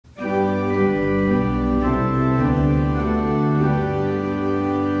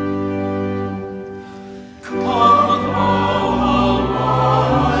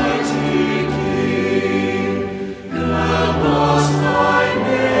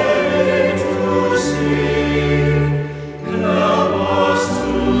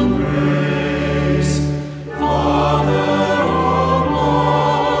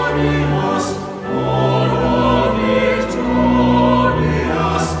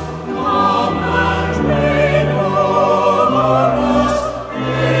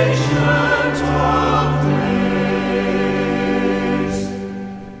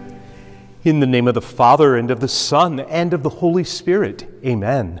In the name of the Father, and of the Son, and of the Holy Spirit.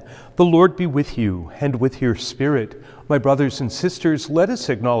 Amen. The Lord be with you, and with your spirit. My brothers and sisters, let us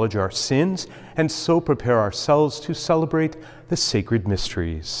acknowledge our sins, and so prepare ourselves to celebrate the sacred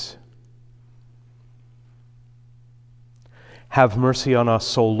mysteries. Have mercy on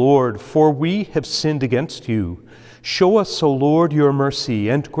us, O Lord, for we have sinned against you. Show us, O Lord, your mercy,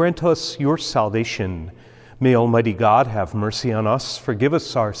 and grant us your salvation. May Almighty God have mercy on us, forgive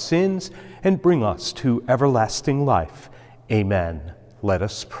us our sins, and bring us to everlasting life. Amen. Let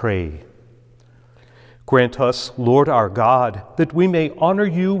us pray. Grant us, Lord our God, that we may honor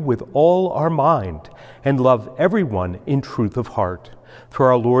you with all our mind and love everyone in truth of heart. Through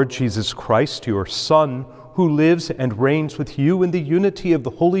our Lord Jesus Christ, your Son, who lives and reigns with you in the unity of the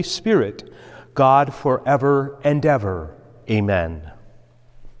Holy Spirit, God forever and ever. Amen.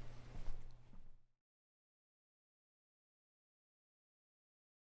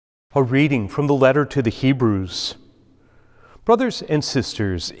 A reading from the letter to the Hebrews. Brothers and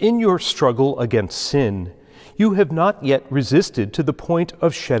sisters, in your struggle against sin, you have not yet resisted to the point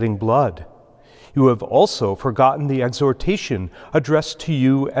of shedding blood. You have also forgotten the exhortation addressed to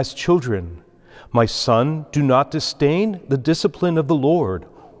you as children. My son, do not disdain the discipline of the Lord,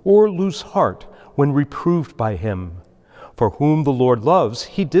 or lose heart when reproved by him. For whom the Lord loves,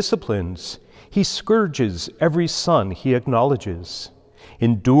 he disciplines. He scourges every son he acknowledges.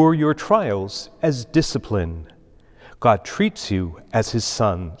 Endure your trials as discipline. God treats you as his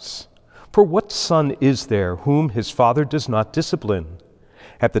sons. For what son is there whom his father does not discipline?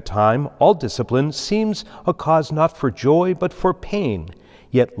 At the time, all discipline seems a cause not for joy but for pain,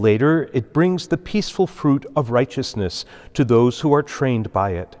 yet later it brings the peaceful fruit of righteousness to those who are trained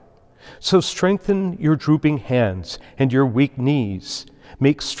by it. So strengthen your drooping hands and your weak knees.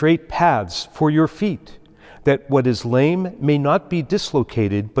 Make straight paths for your feet, that what is lame may not be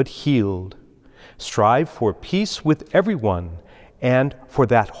dislocated but healed. Strive for peace with everyone, and for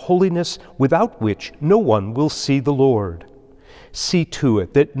that holiness without which no one will see the Lord. See to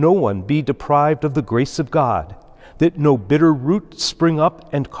it that no one be deprived of the grace of God, that no bitter root spring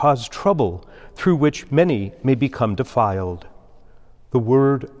up and cause trouble, through which many may become defiled. The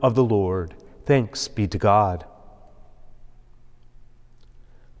word of the Lord. Thanks be to God.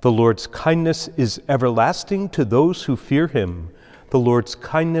 The Lord's kindness is everlasting to those who fear him. The Lord's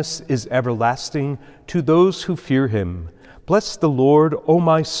kindness is everlasting to those who fear him. Bless the Lord, O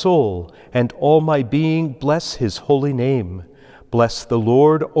my soul, and all my being bless his holy name. Bless the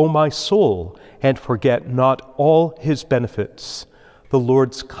Lord, O my soul, and forget not all his benefits. The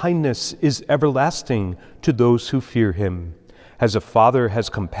Lord's kindness is everlasting to those who fear him. As a father has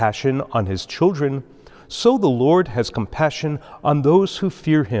compassion on his children, so the Lord has compassion on those who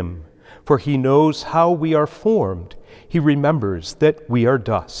fear him. For he knows how we are formed. He remembers that we are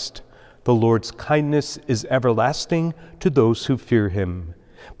dust. The Lord's kindness is everlasting to those who fear him.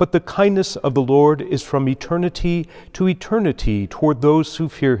 But the kindness of the Lord is from eternity to eternity toward those who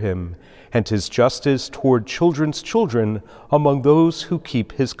fear him, and his justice toward children's children among those who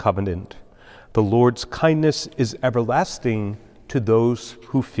keep his covenant. The Lord's kindness is everlasting to those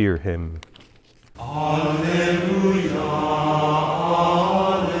who fear him. Alleluia,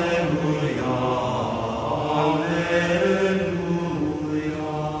 alleluia, alleluia.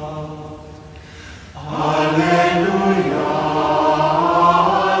 Alleluia,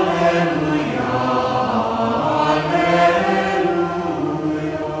 alleluia,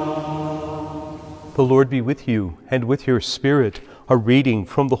 alleluia. The Lord be with you, and with your spirit. A reading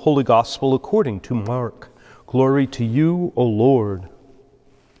from the Holy Gospel according to Mark. Glory to you, O Lord.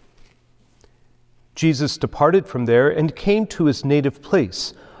 Jesus departed from there and came to his native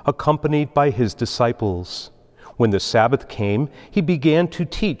place, accompanied by his disciples. When the Sabbath came, he began to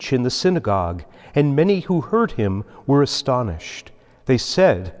teach in the synagogue, and many who heard him were astonished. They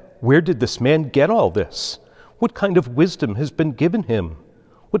said, "Where did this man get all this? What kind of wisdom has been given him?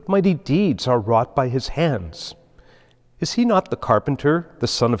 What mighty deeds are wrought by his hands? Is he not the carpenter, the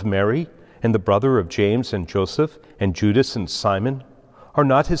son of Mary, and the brother of James and Joseph, and Judas and Simon? Are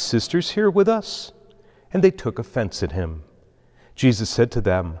not his sisters here with us?" And they took offense at him. Jesus said to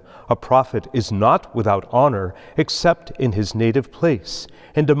them, "A prophet is not without honor except in his native place,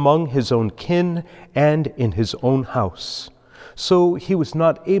 and among his own kin, and in his own house." So he was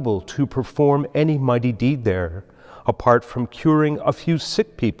not able to perform any mighty deed there, apart from curing a few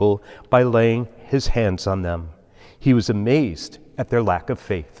sick people by laying his hands on them. He was amazed at their lack of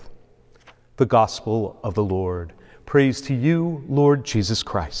faith. The Gospel of the Lord. Praise to you, Lord Jesus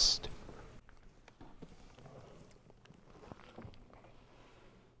Christ.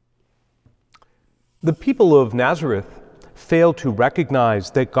 The people of Nazareth failed to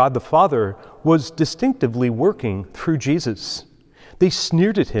recognize that God the Father was distinctively working through Jesus. They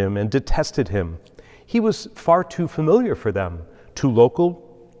sneered at him and detested him. He was far too familiar for them, too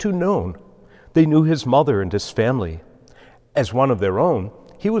local, too known. They knew his mother and his family. As one of their own,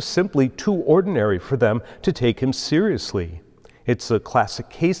 he was simply too ordinary for them to take him seriously. It's a classic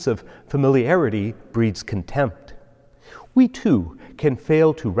case of familiarity breeds contempt. We too can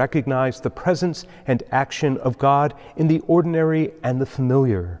fail to recognize the presence and action of God in the ordinary and the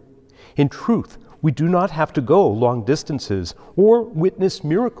familiar. In truth, we do not have to go long distances or witness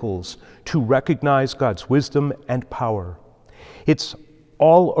miracles to recognize God's wisdom and power. It's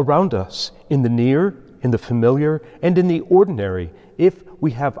all around us, in the near, in the familiar, and in the ordinary, if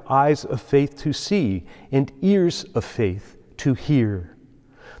we have eyes of faith to see and ears of faith to hear.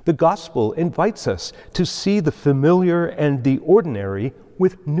 The gospel invites us to see the familiar and the ordinary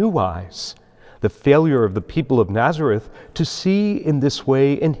with new eyes. The failure of the people of Nazareth to see in this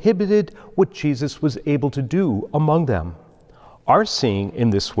way inhibited what Jesus was able to do among them. Our seeing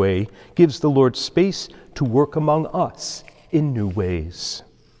in this way gives the Lord space to work among us in new ways.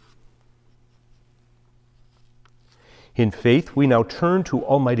 In faith, we now turn to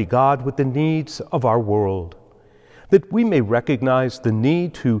Almighty God with the needs of our world. That we may recognize the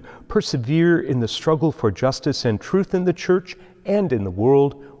need to persevere in the struggle for justice and truth in the Church and in the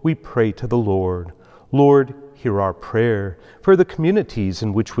world, we pray to the Lord. Lord, hear our prayer for the communities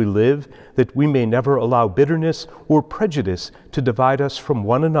in which we live, that we may never allow bitterness or prejudice to divide us from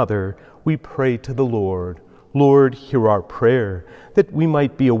one another. We pray to the Lord. Lord, hear our prayer, that we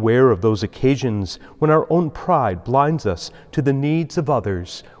might be aware of those occasions when our own pride blinds us to the needs of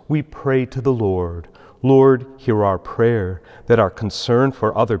others. We pray to the Lord. Lord, hear our prayer, that our concern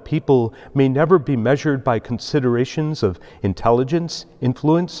for other people may never be measured by considerations of intelligence,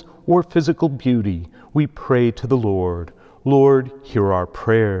 influence, or physical beauty. We pray to the Lord. Lord, hear our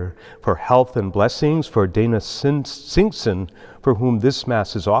prayer for health and blessings for Dana Singson, for whom this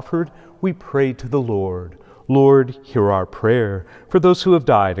Mass is offered. We pray to the Lord. Lord, hear our prayer for those who have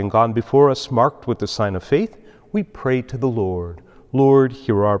died and gone before us marked with the sign of faith. We pray to the Lord. Lord,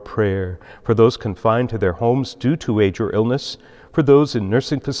 hear our prayer for those confined to their homes due to age or illness, for those in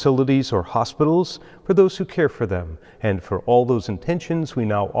nursing facilities or hospitals, for those who care for them, and for all those intentions we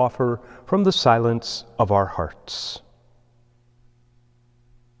now offer from the silence of our hearts.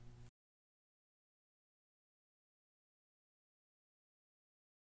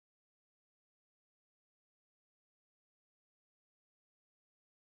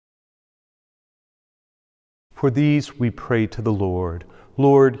 For these we pray to the Lord.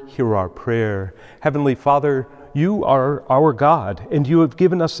 Lord, hear our prayer. Heavenly Father, you are our God, and you have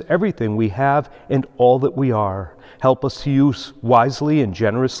given us everything we have and all that we are. Help us to use wisely and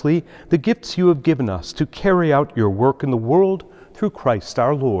generously the gifts you have given us to carry out your work in the world through Christ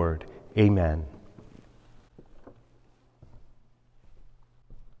our Lord. Amen.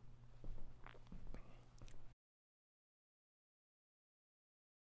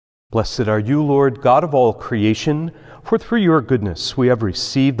 Blessed are you, Lord, God of all creation, for through your goodness we have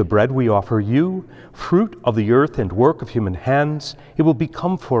received the bread we offer you, fruit of the earth and work of human hands. It will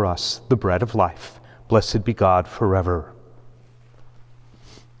become for us the bread of life. Blessed be God forever.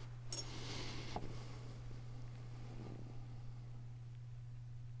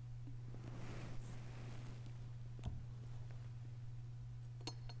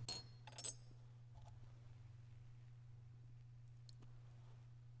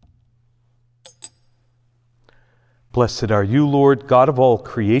 Blessed are you, Lord, God of all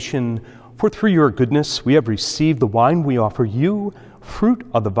creation, for through your goodness we have received the wine we offer you, fruit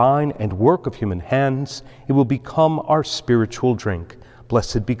of the vine and work of human hands. It will become our spiritual drink.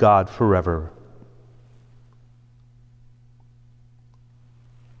 Blessed be God forever.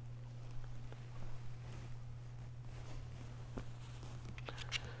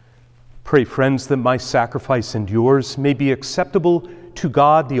 Pray, friends, that my sacrifice and yours may be acceptable to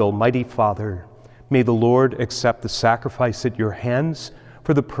God, the Almighty Father. May the Lord accept the sacrifice at your hands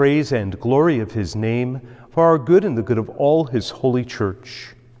for the praise and glory of his name, for our good and the good of all his holy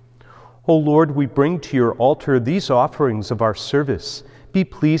church. O Lord, we bring to your altar these offerings of our service. Be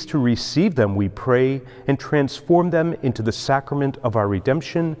pleased to receive them, we pray, and transform them into the sacrament of our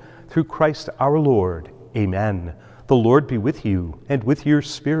redemption through Christ our Lord. Amen. The Lord be with you and with your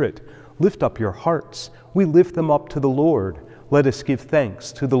spirit. Lift up your hearts. We lift them up to the Lord. Let us give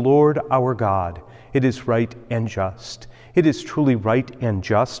thanks to the Lord our God. It is right and just. It is truly right and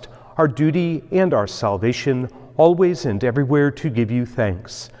just, our duty and our salvation, always and everywhere to give you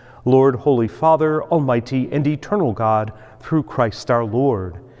thanks. Lord, Holy Father, Almighty and eternal God, through Christ our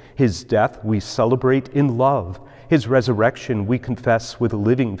Lord. His death we celebrate in love. His resurrection we confess with a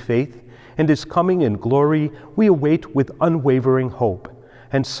living faith, and His coming in glory we await with unwavering hope.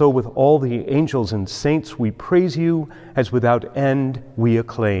 And so with all the angels and saints we praise you, as without end we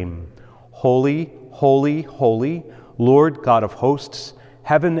acclaim. Holy, holy, holy, Lord God of hosts,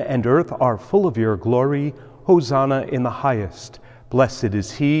 heaven and earth are full of your glory. Hosanna in the highest. Blessed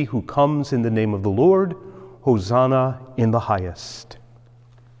is he who comes in the name of the Lord. Hosanna in the highest.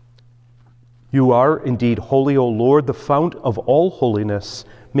 You are indeed holy, O Lord, the fount of all holiness.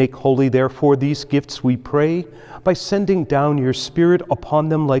 Make holy, therefore, these gifts, we pray, by sending down your Spirit upon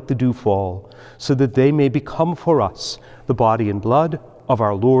them like the dewfall, so that they may become for us the body and blood of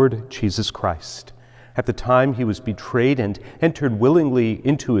our Lord Jesus Christ. At the time he was betrayed and entered willingly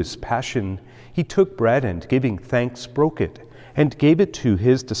into his passion, he took bread and, giving thanks, broke it, and gave it to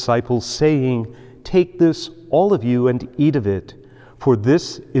his disciples, saying, "Take this, all of you, and eat of it, for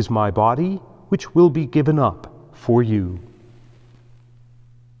this is my body, which will be given up for you."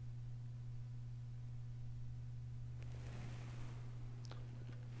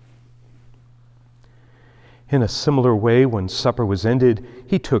 In a similar way, when supper was ended,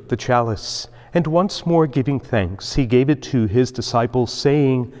 he took the chalice, and once more giving thanks, he gave it to his disciples,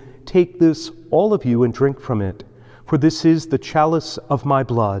 saying, "Take this, all of you, and drink from it, for this is the chalice of my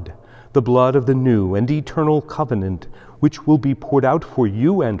blood, the blood of the new and eternal covenant, which will be poured out for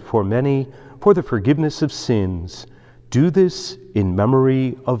you and for many for the forgiveness of sins. Do this in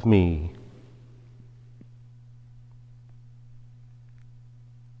memory of me."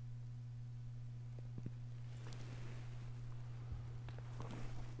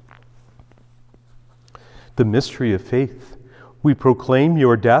 The mystery of faith. We proclaim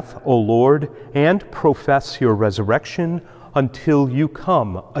your death, O Lord, and profess your resurrection until you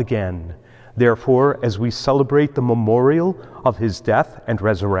come again. Therefore, as we celebrate the memorial of his death and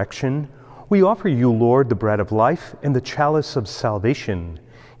resurrection, we offer you, Lord, the bread of life and the chalice of salvation,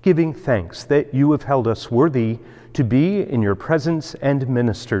 giving thanks that you have held us worthy to be in your presence and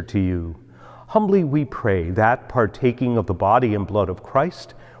minister to you. Humbly we pray that, partaking of the body and blood of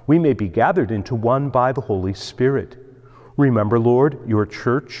Christ, we may be gathered into one by the Holy Spirit. Remember, Lord, your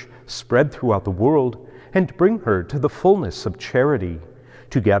church spread throughout the world, and bring her to the fullness of charity,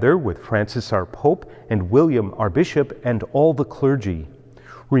 together with Francis our Pope and William our Bishop and all the clergy.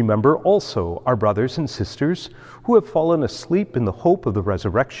 Remember also our brothers and sisters who have fallen asleep in the hope of the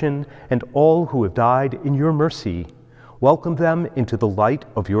resurrection, and all who have died in your mercy. Welcome them into the light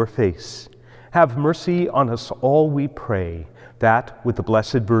of your face. Have mercy on us all, we pray, that with the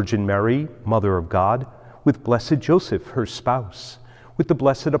Blessed Virgin Mary, Mother of God, with Blessed Joseph, her spouse, with the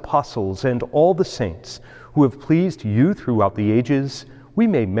blessed apostles and all the saints who have pleased you throughout the ages, we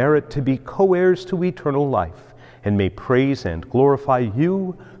may merit to be co-heirs to eternal life, and may praise and glorify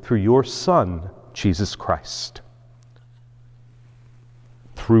you through your Son, Jesus Christ.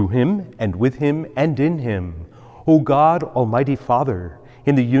 Through him, and with him, and in him, O God, Almighty Father,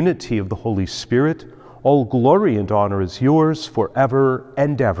 in the unity of the Holy Spirit, all glory and honor is yours forever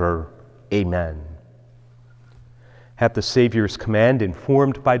and ever. Amen. At the Savior's command,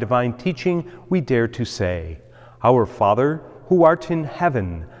 informed by divine teaching, we dare to say, Our Father, who art in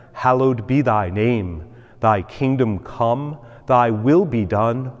heaven, hallowed be thy name. Thy kingdom come, thy will be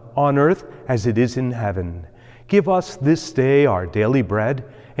done, on earth as it is in heaven. Give us this day our daily bread,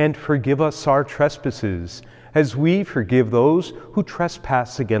 and forgive us our trespasses, as we forgive those who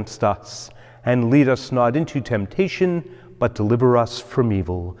trespass against us. And lead us not into temptation, but deliver us from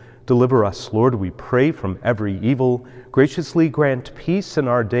evil. Deliver us, Lord, we pray, from every evil. Graciously grant peace in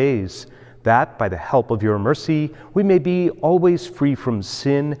our days, that by the help of your mercy we may be always free from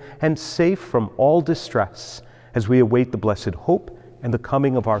sin and safe from all distress, as we await the blessed hope and the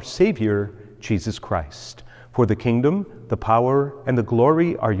coming of our Savior, Jesus Christ. For the kingdom, the power, and the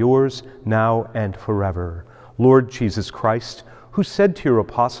glory are yours now and forever. Lord Jesus Christ, who said to your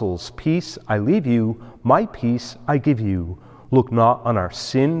apostles, Peace I leave you, my peace I give you, look not on our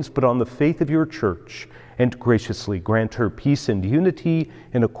sins, but on the faith of your church, and graciously grant her peace and unity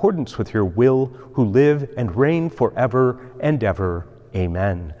in accordance with your will, who live and reign forever and ever.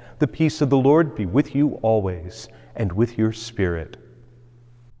 Amen. The peace of the Lord be with you always, and with your spirit.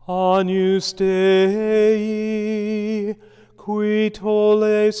 Agnus Dei, qui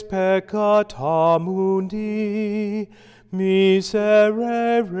tolles peccata mundi,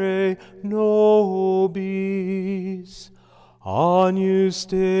 miserere nobis. Agnus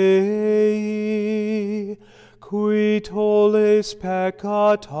Dei, qui tolles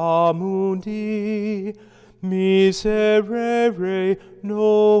peccata mundi, miserere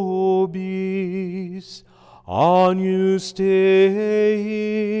nobis. Agnus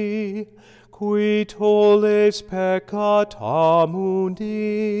Dei, qui tolles peccata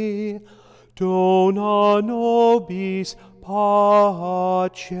mundi, dona nobis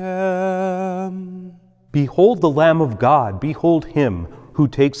pacem. Behold the Lamb of God, behold him who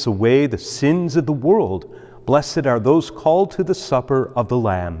takes away the sins of the world. Blessed are those called to the supper of the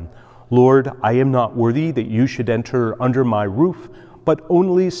Lamb. Lord, I am not worthy that you should enter under my roof, but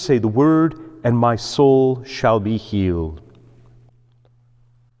only say the word, and my soul shall be healed.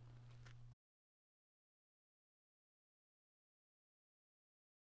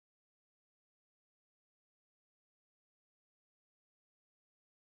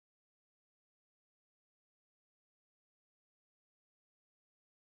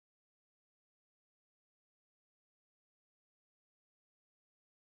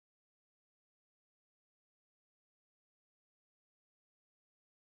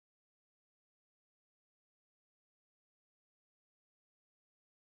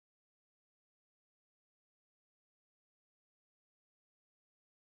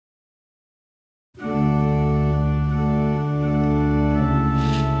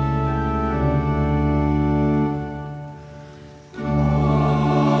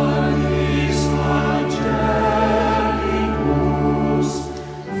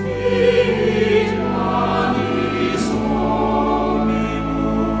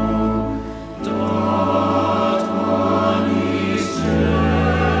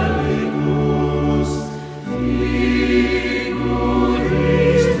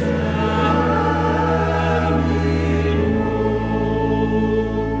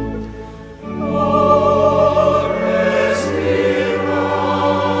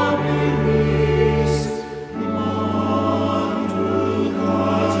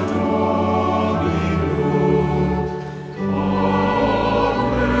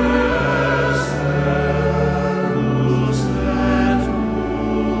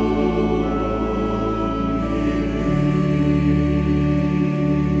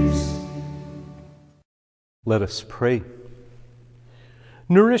 Let us pray.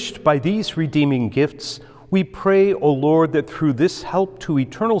 Nourished by these redeeming gifts, we pray, O Lord, that through this help to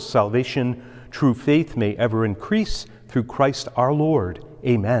eternal salvation, true faith may ever increase through Christ our Lord.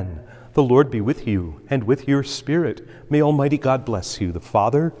 Amen. The Lord be with you and with your spirit. May Almighty God bless you, the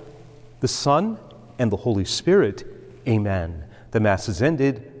Father, the Son, and the Holy Spirit. Amen. The Mass is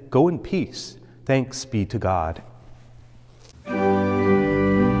ended. Go in peace. Thanks be to God.